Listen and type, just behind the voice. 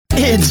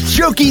It's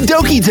Jokey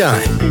Dokey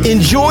time.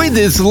 Enjoy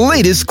this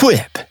latest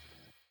quip.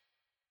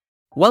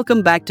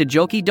 Welcome back to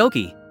Jokey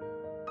Dokey.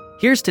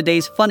 Here's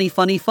today's funny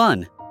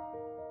fun.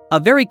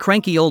 A very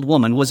cranky old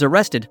woman was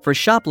arrested for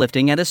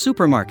shoplifting at a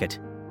supermarket.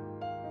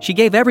 She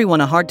gave everyone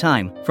a hard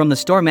time, from the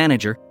store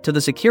manager, to the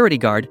security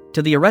guard,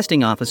 to the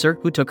arresting officer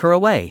who took her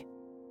away.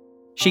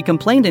 She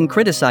complained and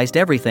criticized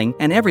everything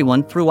and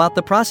everyone throughout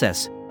the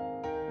process.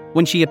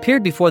 When she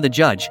appeared before the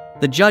judge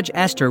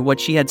asked her what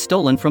she had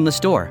stolen from the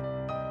store.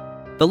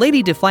 The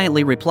lady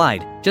defiantly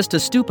replied, "Just a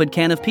stupid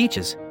can of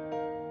peaches."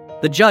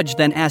 The judge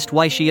then asked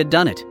why she had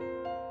done it.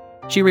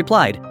 She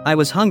replied, "I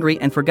was hungry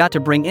and forgot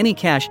to bring any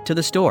cash to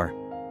the store."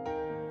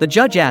 The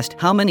judge asked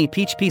how many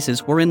peach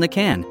pieces were in the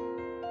can.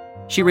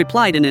 She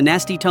replied in a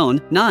nasty tone,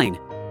 9.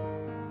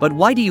 "But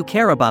why do you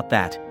care about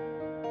that?"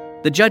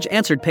 The judge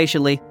answered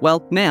patiently,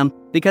 "Well, ma'am,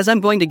 because I'm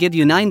going to give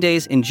you 9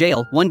 days in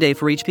jail, 1 day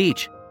for each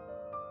peach."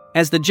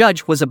 As the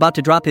judge was about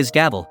to drop his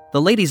gavel, the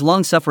lady's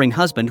long-suffering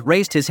husband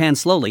raised his hand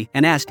slowly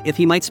and asked if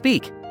he might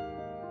speak.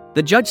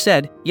 The judge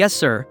said, "Yes,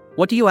 sir,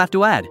 what do you have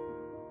to add?"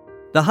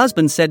 The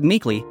husband said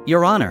meekly,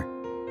 "Your Honor."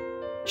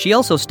 She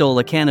also stole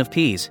a can of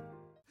peas.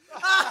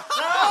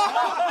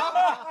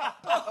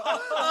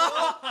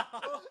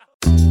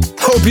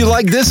 Hope you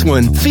like this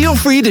one. Feel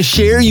free to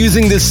share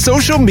using the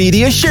social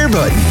media share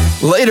button.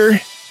 Later.